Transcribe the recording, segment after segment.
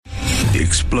The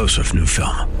explosive new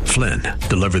film, Flynn,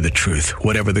 deliver the truth,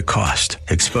 whatever the cost,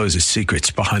 exposes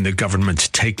secrets behind the government's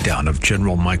takedown of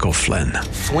General Michael Flynn.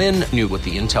 Flynn knew what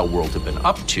the intel world had been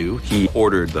up to. He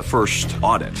ordered the first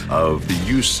audit of the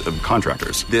use of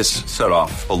contractors. This set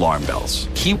off alarm bells.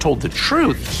 He told the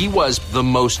truth. He was the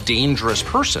most dangerous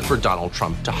person for Donald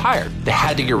Trump to hire. They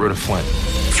had to get rid of Flynn.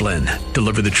 Flynn,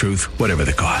 deliver the truth, whatever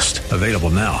the cost. Available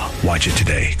now. Watch it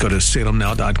today. Go to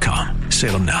salemnow.com.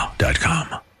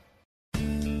 salemnow.com.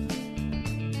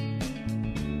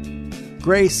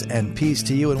 Grace and peace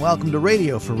to you, and welcome to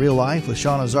Radio for Real Life with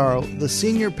Sean Azzaro, the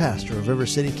senior pastor of River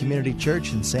City Community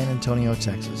Church in San Antonio,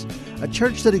 Texas. A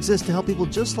church that exists to help people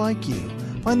just like you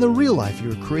find the real life you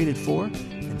were created for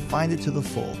and find it to the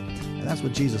full. And that's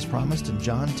what Jesus promised in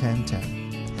John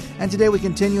 10:10. And today we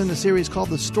continue in the series called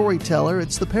The Storyteller.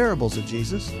 It's the parables of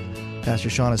Jesus.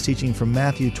 Pastor Sean is teaching from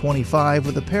Matthew 25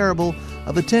 with the parable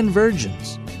of the 10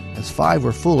 virgins, as 5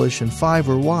 were foolish and 5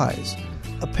 were wise.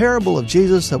 A parable of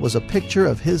Jesus that was a picture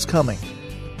of His coming,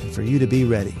 and for you to be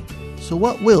ready. So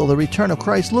what will the return of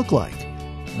Christ look like?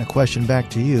 And a question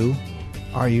back to you,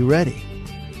 are you ready?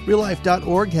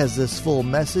 RealLife.org has this full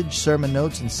message, sermon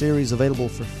notes, and series available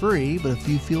for free, but if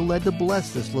you feel led to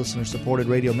bless this listener-supported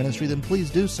radio ministry, then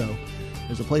please do so.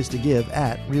 There's a place to give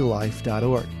at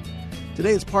RealLife.org.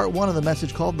 Today is part 1 of the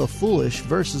message called The Foolish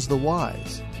versus the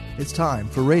Wise. It's time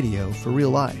for Radio for Real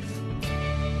Life.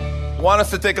 I want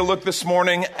us to take a look this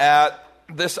morning at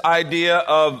this idea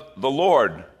of the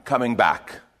Lord coming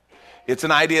back. It's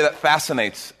an idea that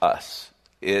fascinates us.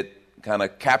 It kind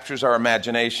of captures our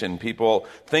imagination. People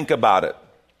think about it.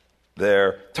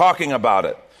 They're talking about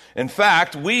it. In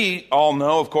fact, we all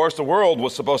know, of course, the world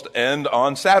was supposed to end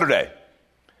on Saturday.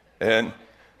 And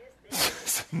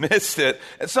missed it.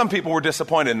 And some people were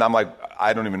disappointed. And I'm like,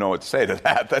 I don't even know what to say to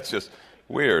that. That's just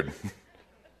weird.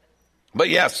 But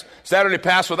yes, Saturday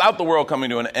passed without the world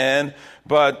coming to an end,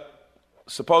 but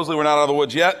supposedly we're not out of the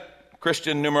woods yet.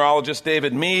 Christian numerologist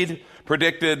David Meade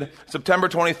predicted September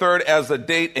 23rd as the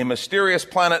date a mysterious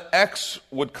planet X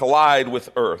would collide with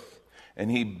Earth. And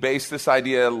he based this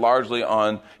idea largely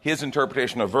on his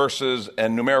interpretation of verses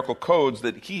and numerical codes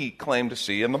that he claimed to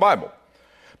see in the Bible.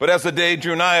 But as the day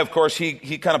drew nigh, of course, he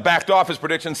kind of backed off his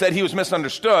prediction, said he was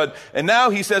misunderstood, and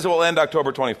now he says it will end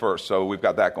October 21st. So we've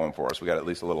got that going for us. We got at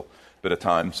least a little bit of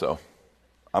time, so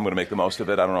I'm going to make the most of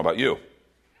it. I don't know about you.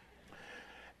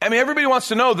 I mean, everybody wants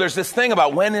to know, there's this thing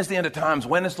about when is the end of times,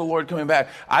 when is the Lord coming back?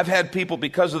 I've had people,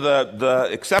 because of the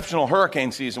exceptional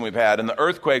hurricane season we've had and the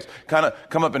earthquakes, kind of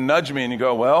come up and nudge me, and you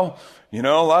go, well, you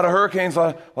know, a lot of hurricanes,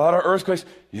 a lot of earthquakes.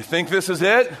 You think this is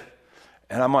it?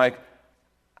 And I'm like,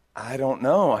 I don't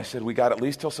know. I said, we got at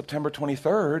least till September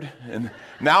 23rd, and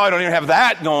now I don't even have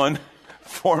that going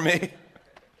for me.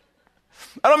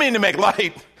 I don't mean to make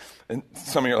light. And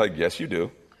some of you are like, yes, you do.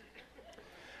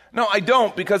 No, I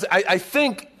don't, because I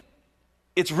think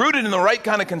it's rooted in the right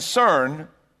kind of concern.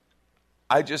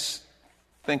 I just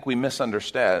think we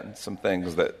misunderstand some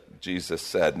things that Jesus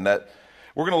said, and that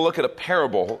we're going to look at a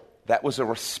parable that was a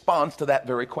response to that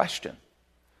very question.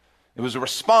 It was a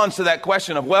response to that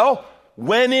question of, well,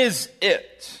 when is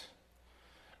it?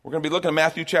 We're going to be looking at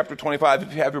Matthew chapter 25.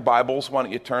 If you have your Bibles, why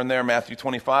don't you turn there, Matthew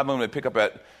 25. I'm going to pick up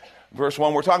at verse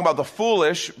 1. We're talking about the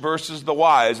foolish versus the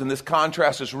wise, and this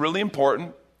contrast is really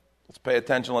important. Let's pay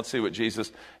attention. Let's see what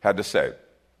Jesus had to say.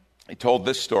 He told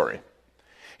this story.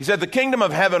 He said, the kingdom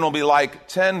of heaven will be like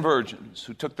 10 virgins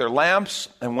who took their lamps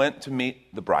and went to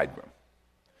meet the bridegroom.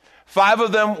 5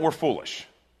 of them were foolish.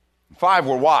 5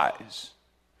 were wise.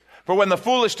 For when the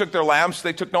foolish took their lamps,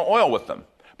 they took no oil with them.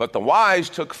 But the wise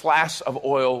took flasks of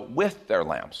oil with their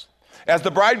lamps. As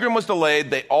the bridegroom was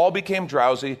delayed, they all became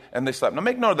drowsy and they slept. Now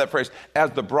make note of that phrase,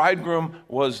 as the bridegroom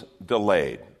was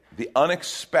delayed. The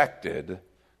unexpected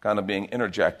kind of being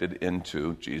interjected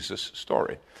into Jesus'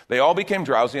 story. They all became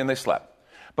drowsy and they slept.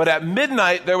 But at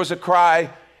midnight there was a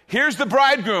cry, here's the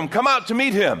bridegroom, come out to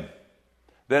meet him.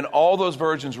 Then all those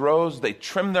virgins rose, they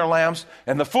trimmed their lamps,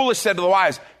 and the foolish said to the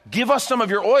wise, give us some of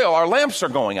your oil, our lamps are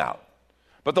going out.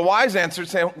 But the wise answered,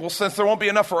 saying, well, since there won't be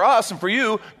enough for us and for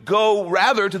you, go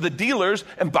rather to the dealers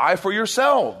and buy for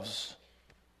yourselves.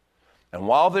 And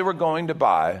while they were going to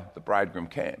buy, the bridegroom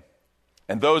came.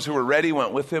 And those who were ready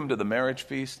went with him to the marriage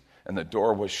feast, and the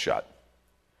door was shut.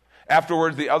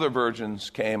 Afterwards, the other virgins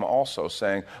came also,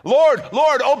 saying, Lord,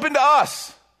 Lord, open to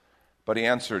us. But he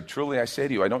answered, truly I say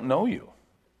to you, I don't know you.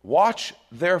 Watch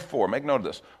therefore, make note of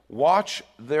this, watch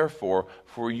therefore,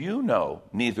 for you know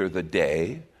neither the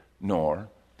day nor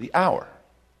the hour.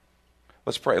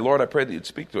 Let's pray. Lord, I pray that you'd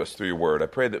speak to us through your word. I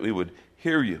pray that we would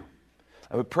hear you.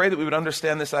 I would pray that we would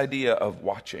understand this idea of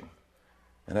watching.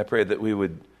 And I pray that we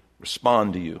would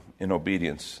respond to you in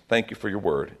obedience. Thank you for your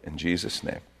word. In Jesus'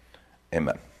 name,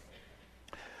 amen.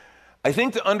 I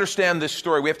think to understand this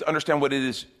story, we have to understand what it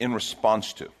is in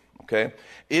response to, okay?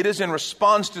 It is in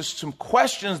response to some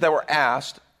questions that were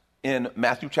asked in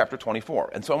Matthew chapter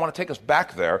 24. And so I want to take us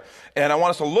back there, and I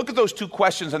want us to look at those two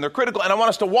questions, and they're critical, and I want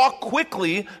us to walk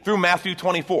quickly through Matthew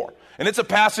 24. And it's a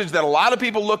passage that a lot of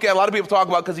people look at, a lot of people talk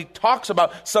about, because he talks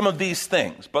about some of these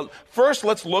things. But first,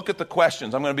 let's look at the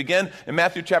questions. I'm going to begin in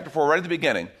Matthew chapter 4, right at the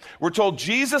beginning. We're told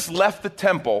Jesus left the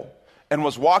temple and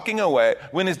was walking away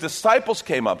when his disciples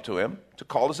came up to him to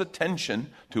call his attention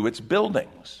to its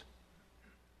buildings.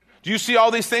 Do you see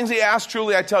all these things? He asked.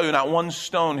 Truly, I tell you, not one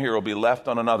stone here will be left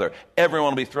on another.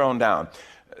 Everyone will be thrown down.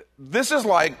 This is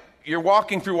like you're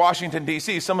walking through Washington,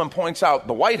 D.C., someone points out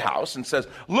the White House and says,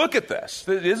 look at this.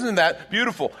 Isn't that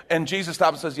beautiful? And Jesus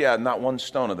stops and says, yeah, not one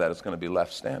stone of that is going to be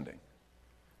left standing.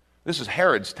 This is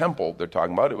Herod's temple they're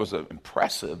talking about. It was an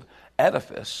impressive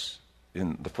edifice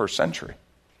in the first century.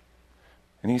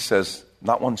 And he says,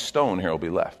 not one stone here will be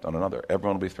left on another.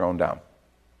 Everyone will be thrown down.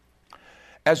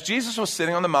 As Jesus was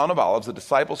sitting on the Mount of Olives, the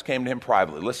disciples came to him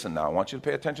privately. Listen now, I want you to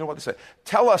pay attention to what they said.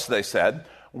 Tell us, they said,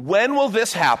 when will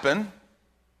this happen?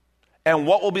 And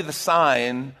what will be the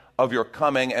sign of your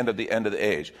coming and of the end of the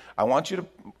age? I want you to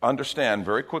understand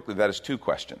very quickly that is two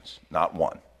questions, not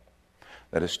one.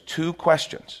 That is two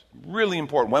questions. Really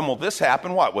important. When will this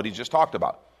happen? What he just talked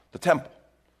about. The temple.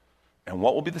 And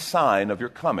what will be the sign of your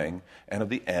coming and of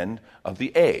the end of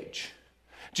the age?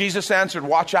 Jesus answered,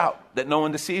 watch out that no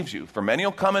one deceives you. For many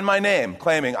will come in my name,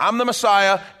 claiming, I'm the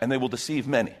Messiah, and they will deceive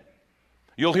many.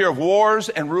 You'll hear of wars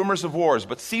and rumors of wars,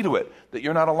 but see to it that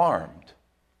you're not alarmed.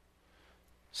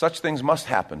 Such things must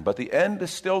happen, but the end is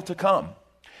still to come.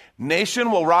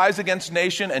 Nation will rise against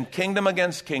nation and kingdom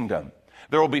against kingdom.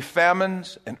 There will be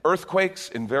famines and earthquakes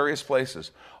in various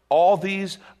places. All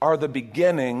these are the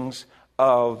beginnings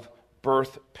of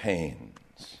birth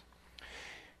pains.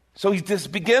 So he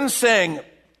just begins saying,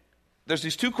 there's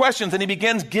these two questions, and he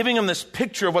begins giving them this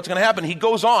picture of what's going to happen. He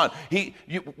goes on,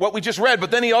 what we just read,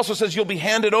 but then he also says you'll be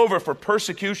handed over for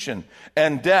persecution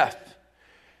and death.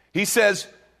 He says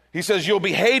you'll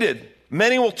be hated.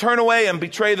 Many will turn away and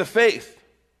betray the faith.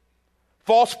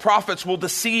 False prophets will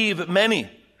deceive many.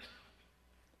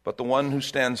 But the one who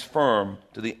stands firm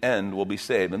to the end will be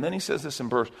saved. And then he says this in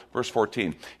verse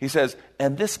 14. He says,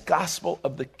 and this gospel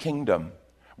of the kingdom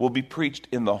will be preached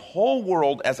in the whole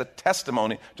world as a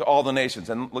testimony to all the nations.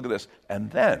 And look at this.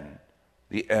 And then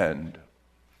the end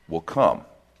will come.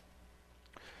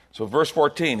 So verse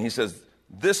 14, he says,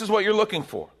 this is what you're looking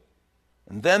for.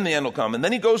 And then the end will come. And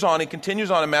then he goes on, he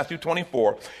continues on in Matthew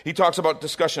 24. He talks about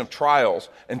discussion of trials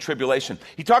and tribulation.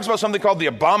 He talks about something called the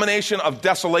abomination of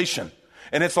desolation.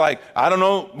 And it's like, I don't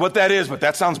know what that is, but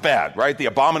that sounds bad, right? The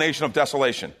abomination of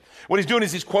desolation. What he's doing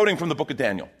is he's quoting from the book of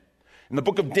Daniel. In the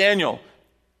book of Daniel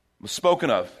was spoken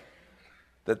of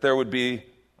that there would be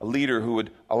a leader who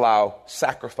would allow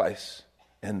sacrifice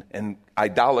and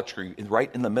idolatry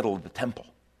right in the middle of the temple,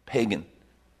 pagan.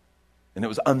 And it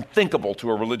was unthinkable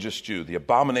to a religious Jew, the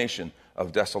abomination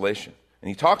of desolation. And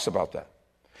he talks about that.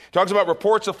 He talks about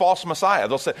reports of false Messiah.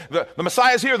 They'll say, the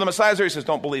Messiah is here, the Messiah is here. He says,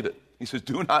 don't believe it. He says,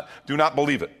 do not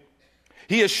believe it.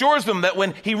 He assures them that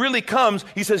when he really comes,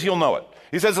 he says you'll know it.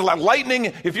 He says, like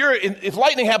lightning, if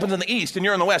lightning happens in the east and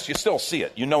you're in the west, you still see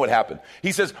it. You know it happened.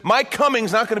 He says, my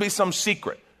coming's not going to be some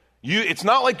secret. It's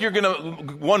not like you're going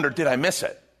to wonder, did I miss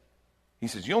it? He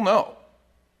says, you'll know.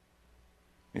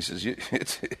 He says,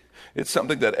 it's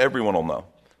something that everyone will know.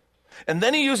 And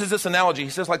then he uses this analogy. He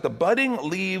says, like the budding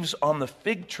leaves on the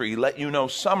fig tree let you know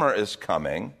summer is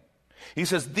coming. He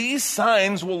says, these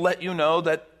signs will let you know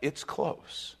that it's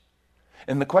close.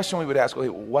 And the question we would ask,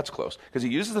 well, what's close? Because he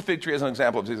uses the fig tree as an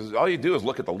example. He says, all you do is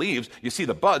look at the leaves. You see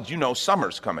the buds. You know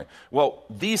summer's coming. Well,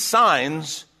 these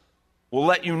signs will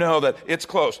let you know that it's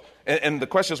close. And the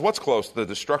question is, what's close? The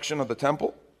destruction of the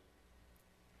temple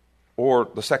or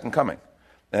the second coming?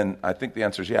 And I think the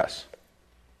answer is yes.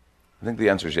 I think the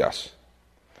answer is yes.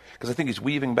 Because I think he's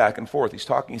weaving back and forth.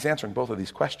 He's answering both of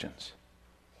these questions.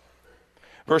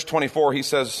 Verse 24, he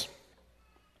says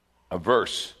a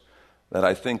verse that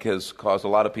I think has caused a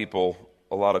lot of people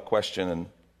a lot of question and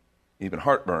even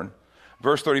heartburn.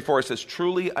 Verse 34, he says,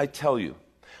 truly I tell you,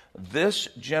 this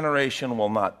generation will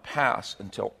not pass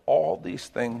until all these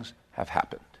things have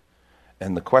happened.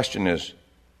 And the question is,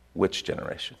 which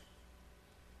generation?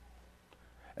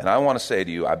 And I want to say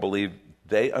to you, I believe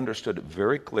they understood it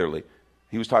very clearly.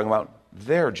 He was talking about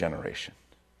their generation.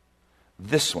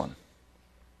 This one.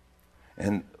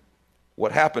 And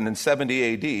what happened in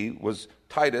 70 AD was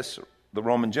Titus, the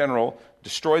Roman general,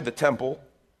 destroyed the temple.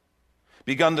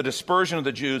 begun the dispersion of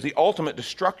the Jews, the ultimate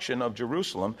destruction of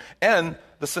Jerusalem, and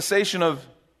the cessation of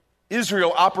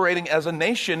Israel operating as a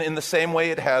nation in the same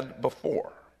way it had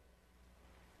before.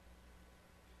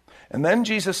 And then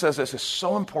Jesus says this is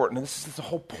so important, and this is the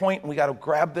whole point, and we got to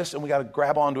grab this, and we got to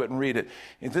grab onto it and read it.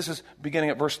 And this is beginning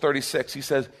at verse 36. He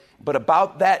says, "But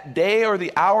about that day or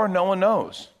the hour no one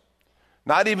knows,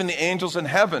 not even the angels in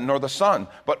heaven nor the Son,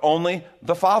 but only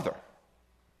the Father.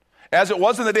 As it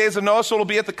was in the days of Noah, so it will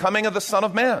be at the coming of the Son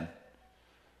of Man.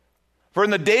 For in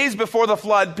the days before the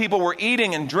flood, people were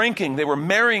eating and drinking. They were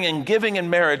marrying and giving in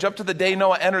marriage up to the day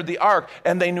Noah entered the ark,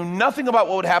 and they knew nothing about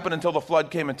what would happen until the flood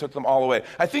came and took them all away."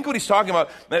 I think what he's talking about,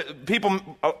 people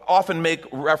often make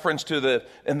reference to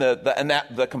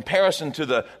the comparison to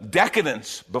the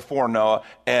decadence before Noah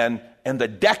and the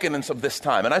decadence of this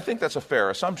time. And I think that's a fair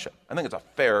assumption. I think it's a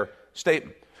fair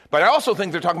statement. But I also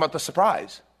think they're talking about the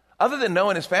surprise. Other than Noah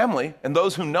and his family, and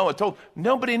those whom Noah told,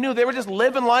 nobody knew. They were just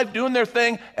living life, doing their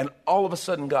thing, and all of a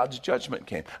sudden God's judgment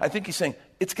came. I think he's saying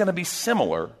it's going to be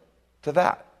similar to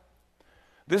that.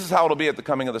 This is how it'll be at the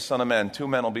coming of the Son of Man. 2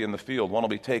 men will be in the field, one will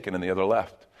be taken and the other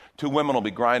left. 2 women will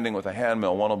be grinding with a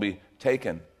handmill, one will be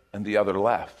taken and the other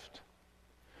left.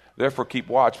 Therefore keep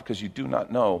watch, because you do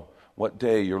not know what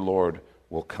day your Lord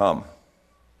will come.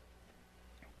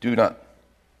 You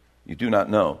do not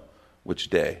know which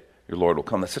day your Lord will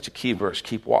come. That's such a key verse.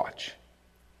 Keep watch.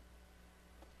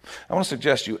 I want to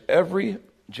suggest to you, every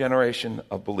generation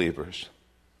of believers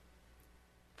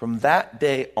from that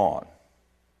day on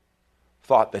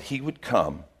thought that he would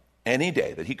come any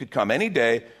day, that he could come any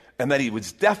day, and that he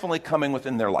was definitely coming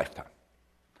within their lifetime.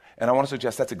 And I want to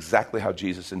suggest that's exactly how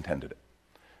Jesus intended it.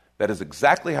 That is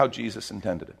exactly how Jesus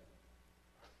intended it.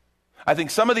 I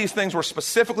think some of these things were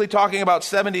specifically talking about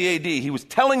 70 AD. He was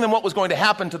telling them what was going to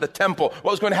happen to the temple, what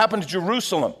was going to happen to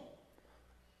Jerusalem.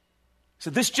 He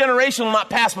said, this generation will not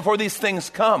pass before these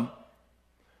things come.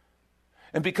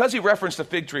 And because he referenced the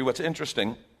fig tree, what's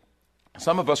interesting,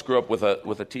 some of us grew up with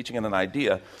a teaching and an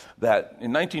idea that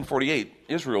in 1948,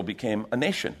 Israel became a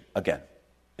nation again.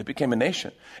 It became a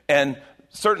nation. And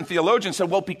certain theologians said,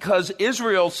 well, because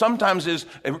Israel sometimes is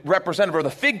a representative, or the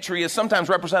fig tree is sometimes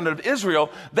representative of Israel,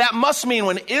 that must mean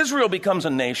when Israel becomes a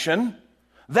nation,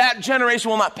 that generation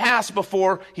will not pass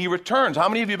before he returns. How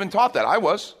many of you have been taught that? I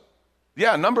was.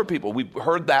 Yeah, a number of people. We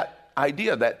heard that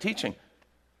idea, that teaching.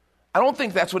 I don't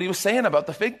think that's what he was saying about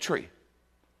the fig tree.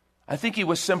 I think he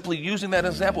was simply using that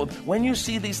example. When you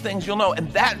see these things, you'll know.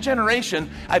 And that generation,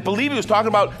 I believe he was talking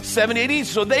about 70 AD.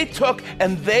 So they took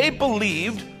and they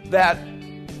believed that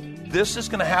this is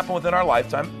going to happen within our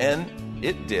lifetime, and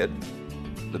it did,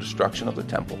 the destruction of the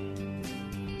temple.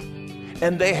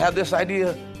 And they had this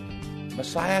idea,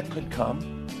 Messiah could come,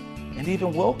 and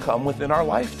even will come within our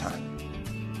lifetime.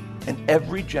 And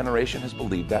every generation has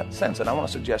believed that since. And I want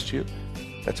to suggest to you,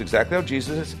 that's exactly how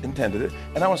Jesus intended it,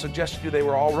 and I want to suggest to you they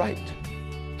were all right.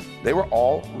 They were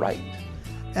all right.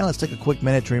 And let's take a quick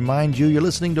minute to remind you you're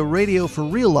listening to Radio for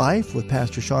Real Life with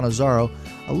Pastor Sean Azzaro,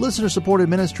 a listener-supported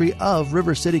ministry of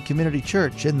River City Community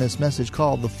Church, in this message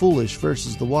called The Foolish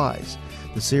versus the Wise.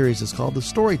 The series is called The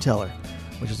Storyteller,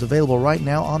 which is available right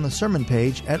now on the sermon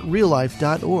page at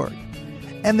reallife.org.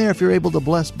 And there, if you're able to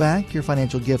bless back, your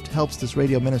financial gift helps this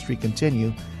radio ministry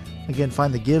continue. Again,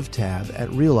 find the Give tab at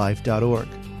reallife.org.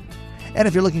 And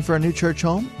if you're looking for a new church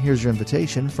home, here's your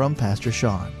invitation from Pastor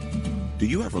Sean. Do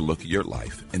you ever look at your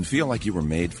life and feel like you were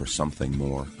made for something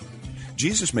more?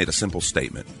 Jesus made a simple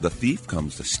statement. The thief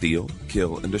comes to steal,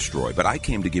 kill, and destroy, but I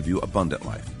came to give you abundant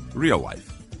life, real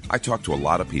life. I talk to a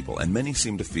lot of people, and many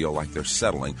seem to feel like they're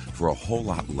settling for a whole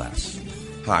lot less.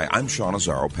 Hi, I'm Sean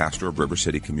Azzaro, pastor of River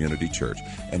City Community Church,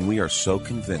 and we are so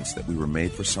convinced that we were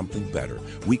made for something better.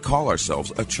 We call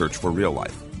ourselves a church for real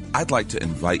life. I'd like to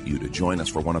invite you to join us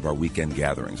for one of our weekend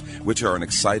gatherings, which are an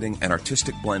exciting and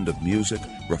artistic blend of music,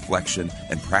 reflection,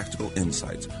 and practical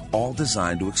insights, all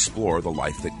designed to explore the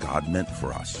life that God meant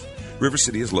for us. River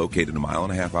City is located 1.5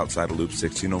 miles outside of Loop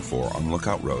 1604 on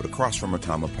Lookout Road across from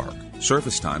Otama Park.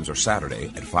 Service times are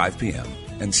Saturday at 5 p.m.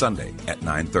 and Sunday at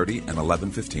 9:30 and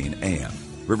 11:15 a.m.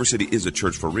 River City is a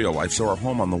church for real life, so our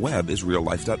home on the web is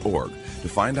reallife.org. To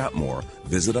find out more,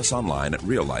 visit us online at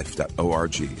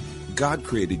reallife.org. God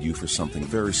created you for something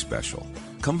very special.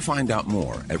 Come find out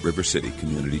more at River City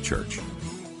Community Church.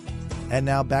 And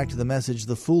now back to the message,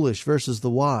 The Foolish versus the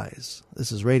Wise.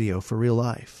 This is Radio for Real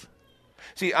Life.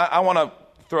 See, I want to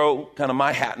throw kind of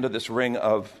my hat into this ring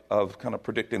of kind of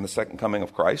predicting the second coming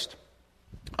of Christ.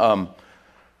 I've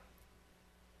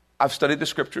studied the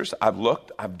scriptures. I've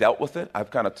looked. I've dealt with it.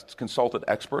 I've kind of consulted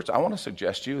experts. I want to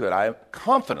suggest to you that I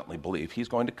confidently believe he's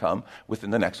going to come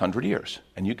within the next 100 years.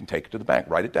 And you can take it to the bank.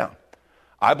 Write it down.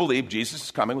 I believe Jesus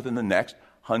is coming within the next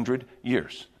 100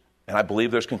 years. And I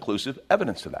believe there's conclusive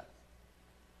evidence to that.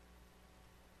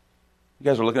 You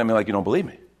guys are looking at me like you don't believe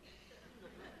me.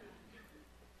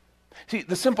 See,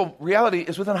 the simple reality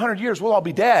is within 100 years, we'll all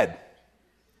be dead.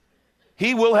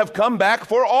 He will have come back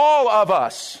for all of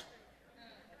us.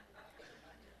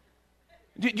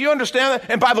 Do you understand that?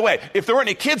 And by the way, if there weren't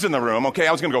any kids in the room, okay,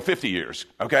 I was going to go 50 years,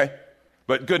 okay?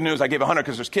 But good news, I gave 100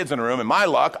 because there's kids in the room. And my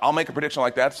luck, I'll make a prediction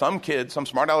like that. Some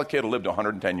smart aleck kid will live to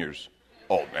 110 years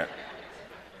old, man.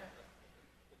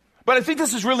 But I think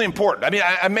this is really important.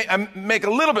 I mean, I make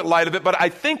a little bit light of it, but I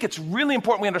think it's really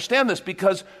important we understand this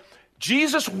because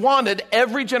Jesus wanted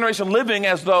every generation living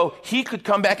as though he could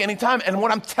come back anytime. And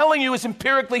what I'm telling you is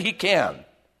empirically he can.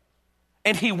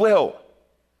 And he will.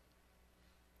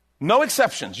 No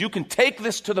exceptions. You can take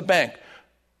this to the bank.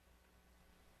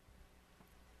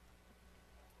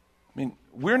 I mean,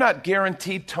 we're not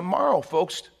guaranteed tomorrow,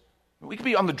 folks. We could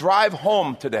be on the drive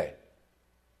home today,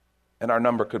 and our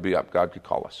number could be up. God could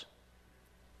call us.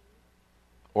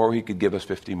 Or he could give us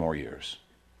 50 more years,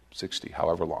 60,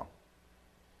 however long.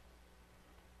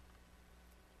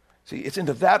 See, it's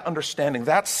into that understanding,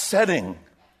 that setting,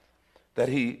 that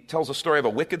he tells a story of a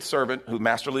wicked servant whose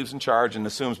master leaves in charge and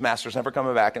assumes master's never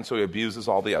coming back, and so he abuses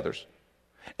all the others.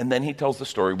 And then he tells the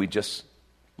story we just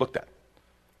looked at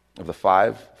of the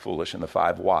 5 foolish and the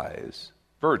 5 wise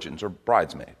virgins or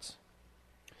bridesmaids.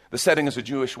 The setting is a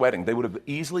Jewish wedding. They would have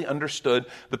easily understood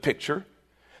the picture.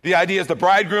 The idea is the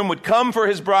bridegroom would come for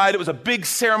his bride. It was a big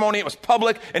ceremony. It was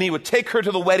public. And he would take her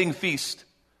to the wedding feast.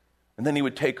 And then he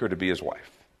would take her to be his wife.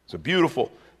 It's a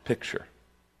beautiful picture.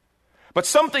 But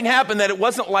something happened that it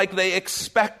wasn't like they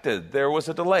expected. There was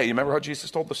a delay. You remember how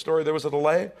Jesus told the story? There was a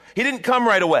delay. He didn't come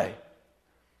right away.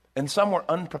 And some were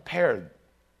unprepared.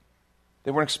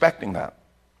 They weren't expecting that.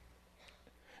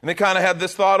 And they kind of had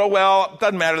this thought, oh, well, it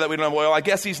doesn't matter that we don't have oil. I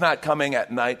guess he's not coming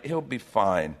at night. He'll be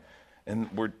fine.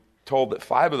 And we're told that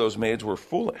 5 of those maids were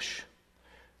foolish.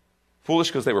 Foolish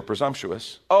because they were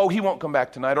presumptuous. Oh, he won't come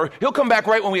back tonight. Or he'll come back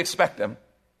right when we expect him.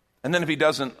 And then if he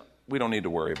doesn't, we don't need to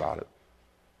worry about it.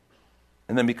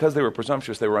 And then because they were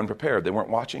presumptuous, they were unprepared. They weren't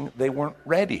watching. They weren't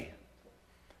ready.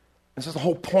 This is the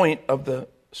whole point of the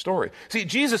story. See,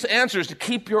 Jesus answers to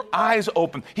keep your eyes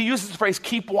open. He uses the phrase,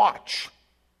 keep watch.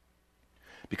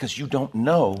 Because you don't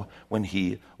know when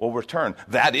he will return.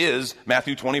 That is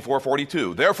Matthew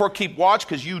 24:42. Therefore keep watch,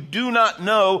 because you do not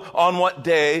know on what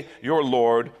day your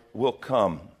Lord will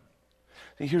come.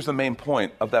 See, here's the main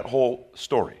point of that whole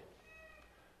story.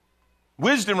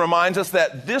 Wisdom reminds us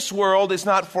that this world is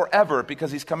not forever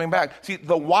because he's coming back. See,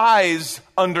 the wise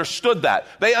understood that.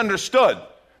 They understood.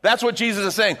 That's what Jesus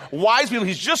is saying. Wise people,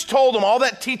 he's just told them all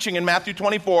that teaching in Matthew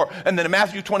 24, and then in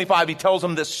Matthew 25, he tells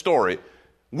them this story.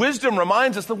 Wisdom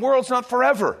reminds us the world's not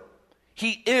forever.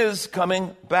 He is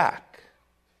coming back.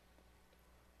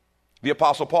 The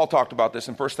Apostle Paul talked about this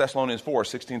in 1 Thessalonians 4,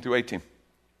 16 through 18.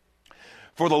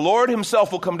 For the Lord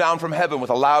himself will come down from heaven with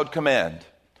a loud command,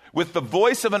 with the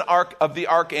voice of the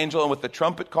archangel and with the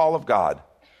trumpet call of God,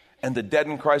 and the dead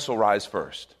in Christ will rise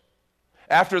first.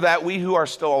 After that, we who are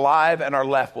still alive and are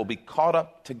left will be caught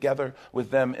up together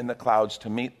with them in the clouds to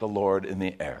meet the Lord in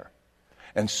the air.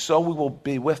 And so we will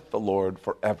be with the Lord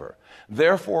forever.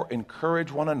 Therefore,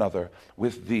 encourage one another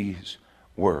with these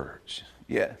words.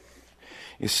 Yeah.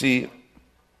 You see,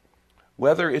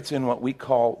 whether it's in what we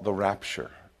call the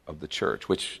rapture of the church,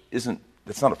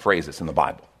 that's not a phrase that's in the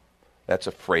Bible. That's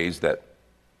a phrase that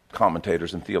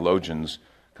commentators and theologians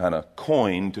kind of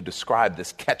coined to describe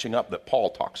this catching up that Paul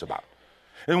talks about.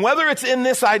 And whether it's in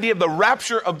this idea of the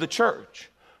rapture of the church,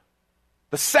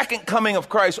 the second coming of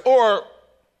Christ, or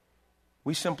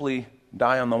we simply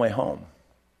die on the way home,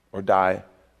 or die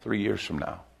 3 years from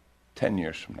now, 10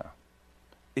 years from now.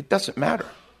 It doesn't matter.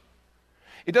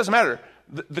 It doesn't matter.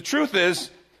 The truth is,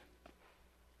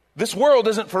 this world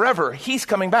isn't forever. He's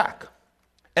coming back.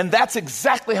 And that's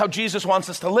exactly how Jesus wants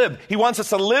us to live. He wants us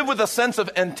to live with a sense of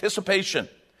anticipation.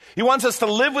 He wants us to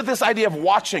live with this idea of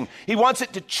watching. He wants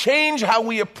it to change how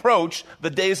we approach the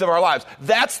days of our lives.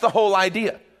 That's the whole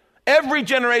idea. Every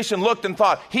generation looked and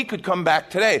thought he could come back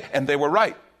today, and they were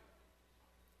right.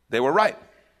 They were right.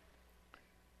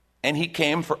 And he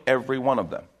came for every one of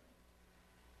them.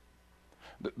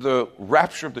 The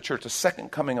rapture of the church, the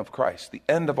second coming of Christ, the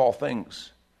end of all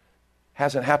things,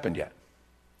 hasn't happened yet.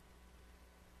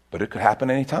 But it could happen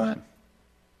any time.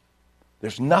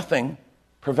 There's nothing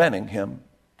preventing him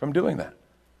from doing that.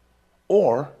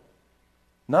 Or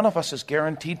none of us is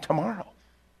guaranteed tomorrow.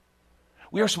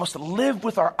 We are supposed to live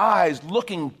with our eyes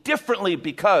looking differently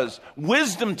because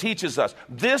wisdom teaches us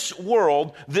this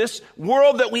world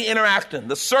that we interact in,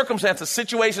 the circumstances,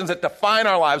 situations that define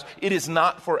our lives, it is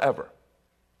not forever.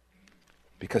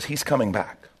 Because he's coming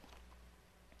back.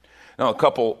 Now, a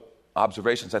couple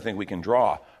observations I think we can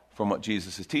draw from what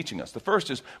Jesus is teaching us. The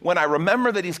first is, when I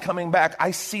remember that he's coming back,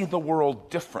 I see the world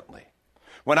differently.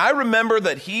 When I remember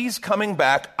that he's coming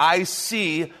back, I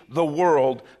see the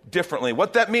world differently.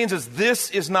 What that means is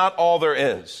this is not all there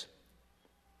is.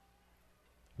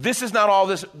 This is not all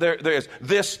there is.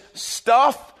 This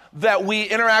stuff that we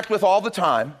interact with all the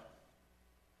time,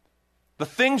 the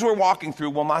things we're walking through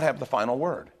will not have the final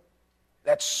word.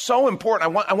 That's so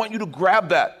important. I want you to grab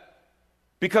that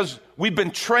because we've been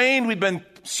trained, we've been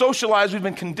socialized, we've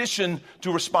been conditioned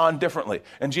to respond differently.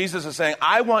 And Jesus is saying,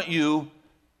 I want you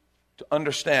to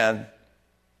understand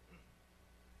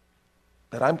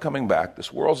that I'm coming back.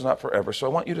 This world's not forever, so I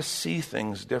want you to see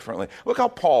things differently. Look how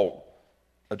Paul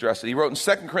addressed it. He wrote in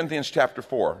 2 Corinthians chapter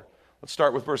 4. Let's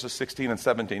start with verses 16 and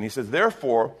 17. He says,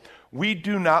 therefore, we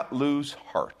do not lose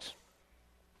heart,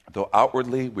 though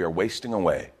outwardly we are wasting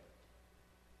away.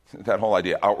 That whole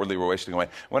idea, outwardly we're wasting away.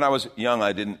 When I was young,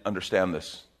 I didn't understand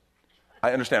this.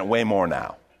 I understand it way more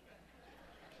now.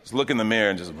 Just look in the mirror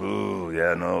and just, ooh,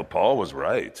 yeah, no, Paul was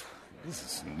right.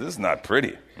 This is not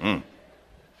pretty.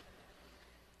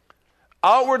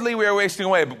 Outwardly we are wasting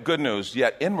away, but good news,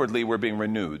 yet inwardly we're being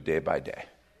renewed day by day.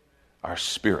 Our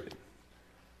spirit,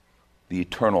 the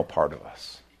eternal part of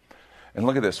us. And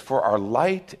look at this, for our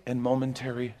light and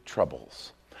momentary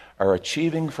troubles are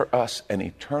achieving for us an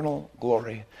eternal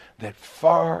glory that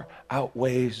far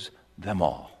outweighs them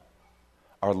all.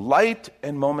 Our light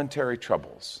and momentary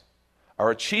troubles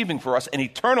are achieving for us an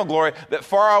eternal glory that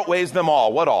far outweighs them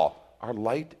all. What all? Our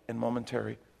light and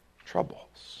momentary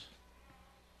troubles.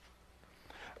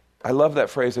 I love that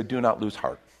phrase, I do not lose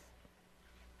heart.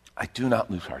 I do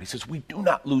not lose heart. He says, we do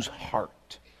not lose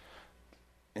heart.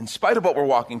 In spite of what we're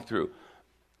walking through,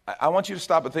 I want you to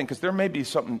stop and think, because there may be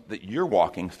something that you're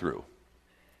walking through,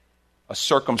 a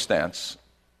circumstance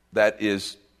that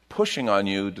is pushing on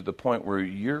you to the point where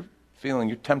you're feeling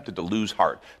you're tempted to lose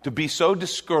heart, to be so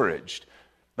discouraged.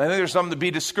 I think there's something to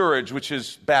be discouraged, which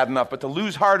is bad enough, but to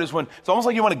lose heart is when it's almost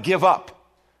like you want to give up.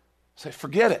 Say,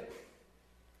 forget it.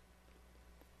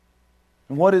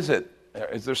 And what is it?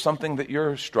 Is there something that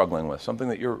you're struggling with, something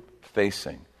that you're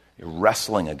facing, you're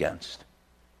wrestling against,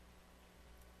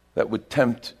 that would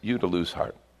tempt you to lose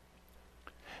heart?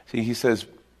 See, he says,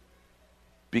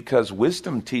 because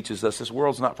wisdom teaches us this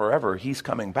world's not forever, he's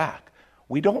coming back.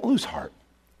 We don't lose heart.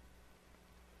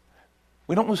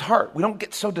 We don't lose heart. We don't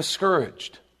get so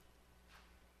discouraged.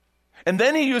 And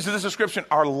then he uses this description,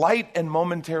 our light and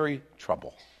momentary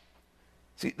trouble.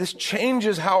 See, this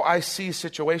changes how I see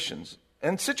situations.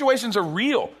 And situations are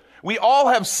real. We all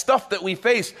have stuff that we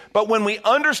face, but when we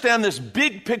understand this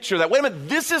big picture that, wait a minute,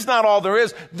 this is not all there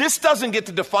is, this doesn't get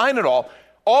to define it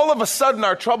all of a sudden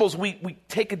our troubles, we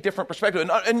take a different perspective.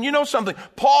 And you know something?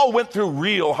 Paul went through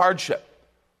real hardship.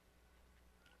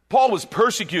 Paul was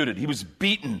persecuted. He was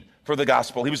beaten for the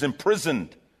gospel. He was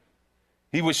imprisoned.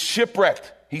 He was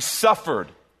shipwrecked. He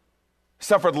suffered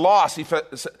loss. He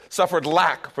suffered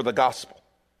lack for the gospel.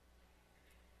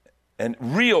 And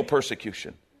real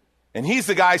persecution. And he's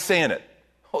the guy saying it.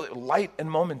 Oh, light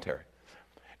and momentary.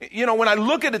 You know, when I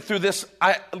look at it through this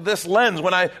lens,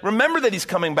 when I remember that he's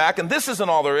coming back and this isn't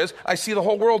all there is, I see the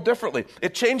whole world differently.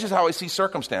 It changes how I see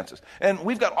circumstances. And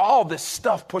we've got all this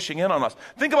stuff pushing in on us.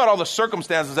 Think about all the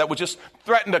circumstances that would just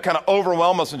threaten to kind of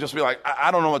overwhelm us and just be like,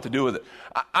 I don't know what to do with it.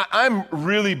 I'm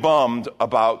really bummed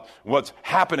about what's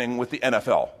happening with the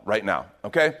NFL right now,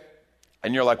 okay?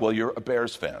 And you're like, well, you're a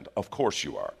Bears fan. Of course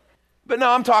you are. But no,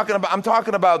 I'm talking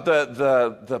about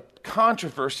the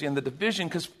controversy and the division,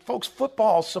 because folks,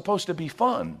 football is supposed to be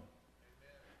fun.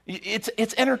 It's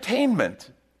entertainment.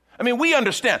 I mean, we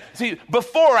understand. See,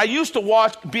 before I used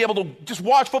to be able to just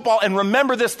watch football and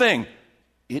remember this thing.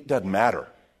 It doesn't matter.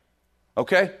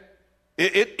 Okay?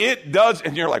 It does,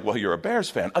 and you're like, well, you're a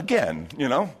Bears fan again, you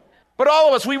know. But all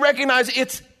of us, we recognize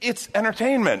it's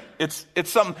entertainment. It's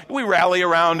something, we rally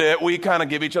around it. We kind of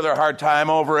give each other a hard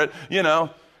time over it, you know.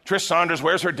 Trish Saunders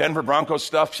wears her Denver Broncos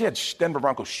stuff. She had Denver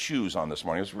Broncos shoes on this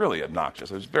morning. It was really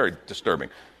obnoxious. It was very disturbing.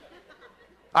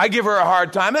 I give her a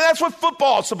hard time. And that's what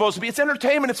football is supposed to be. It's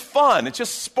entertainment. It's fun. It's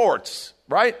just sports,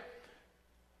 right?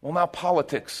 Well, now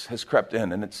politics has crept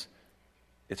in, and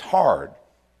it's hard.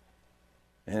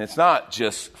 And it's not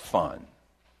just fun.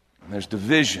 And there's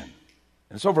division.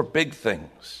 And it's over big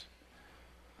things.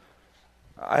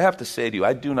 I have to say to you,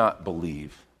 I do not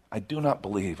believe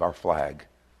our flag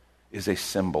is a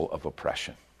symbol of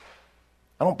oppression.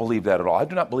 I don't believe that at all. I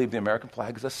do not believe the American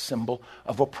flag is a symbol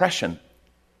of oppression.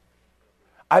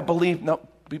 I believe,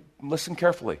 listen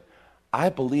carefully. I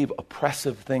believe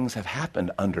oppressive things have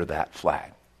happened under that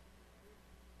flag.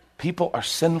 People are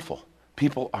sinful.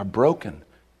 People are broken.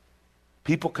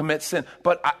 People commit sin.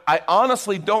 But I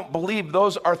honestly don't believe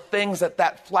those are things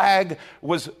that flag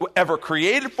was ever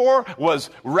created for,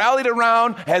 was rallied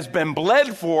around, has been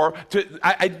bled for.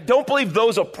 I don't believe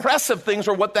those oppressive things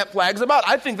are what that flag's about.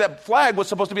 I think that flag was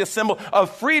supposed to be a symbol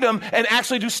of freedom and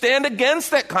actually to stand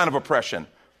against that kind of oppression.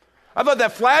 I thought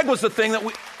that flag was the thing that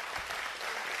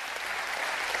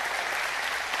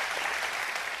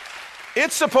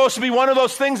It's supposed to be one of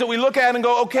those things that we look at and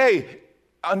go, okay,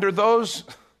 under those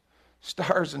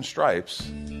stars and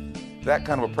stripes, that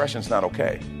kind of oppression's not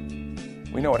okay.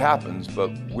 We know what happens, but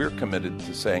we're committed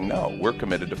to saying no. We're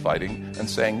committed to fighting and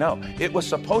saying no. It was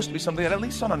supposed to be something that, at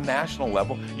least on a national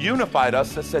level, unified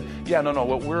us, that said, no,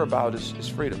 what we're about is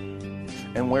freedom.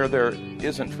 And where there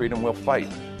isn't freedom, we'll fight.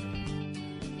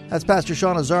 That's Pastor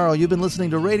Sean Azzaro. You've been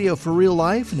listening to Radio for Real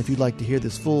Life, and if you'd like to hear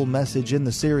this full message in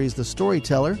the series, The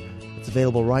Storyteller, it's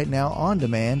available right now on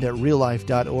demand at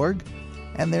reallife.org.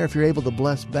 And there, if you're able to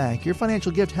bless back, your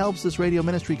financial gift helps this radio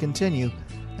ministry continue.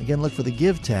 Again, look for the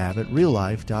Give tab at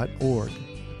reallife.org.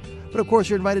 But of course,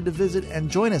 you're invited to visit and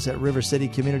join us at River City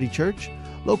Community Church,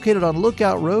 located on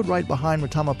Lookout Road right behind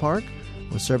Retama Park,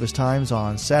 with service times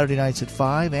on Saturday nights at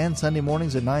 5 and Sunday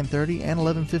mornings at 9:30 and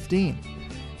 11:15.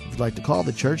 If you'd like to call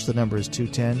the church, the number is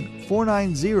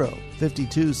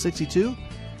 210-490-5262.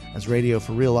 As Radio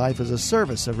for Real Life is a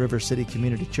service of River City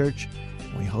Community Church.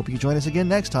 And we hope you join us again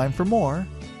next time for more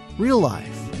Real Life.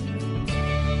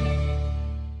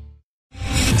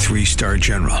 3-star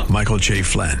General Michael J.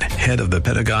 Flynn, head of the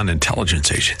Pentagon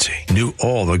Intelligence Agency, knew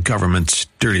all the government's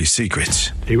dirty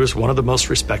secrets. He was one of the most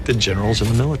respected generals in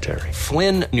the military.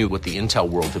 Flynn knew what the intel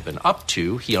world had been up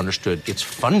to. He understood its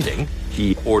funding.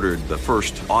 He ordered the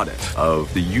first audit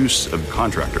of the use of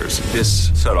contractors.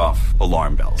 This set off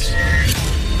alarm bells.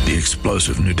 The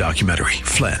explosive new documentary,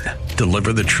 Flynn,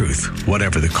 Deliver the Truth,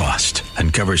 Whatever the Cost,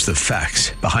 uncovers the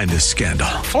facts behind this scandal.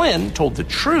 Flynn told the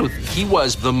truth. He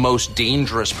was the most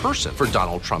dangerous person for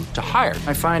Donald Trump to hire.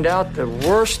 I find out the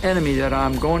worst enemy that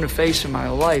I'm going to face in my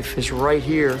life is right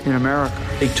here in America.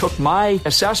 They took my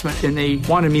assessment and they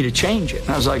wanted me to change it. And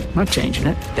I was like, I'm not changing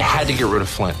it. They had to get rid of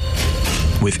Flynn.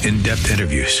 With in-depth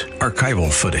interviews,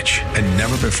 archival footage, and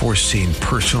never-before-seen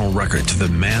personal records of the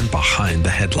man behind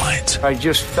the headlines. I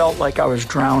just felt like I was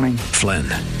drowning. Flynn,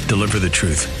 Deliver the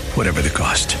Truth, Whatever the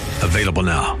Cost. Available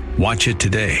now. Watch it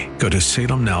today. Go to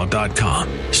salemnow.com.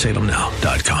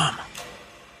 salemnow.com.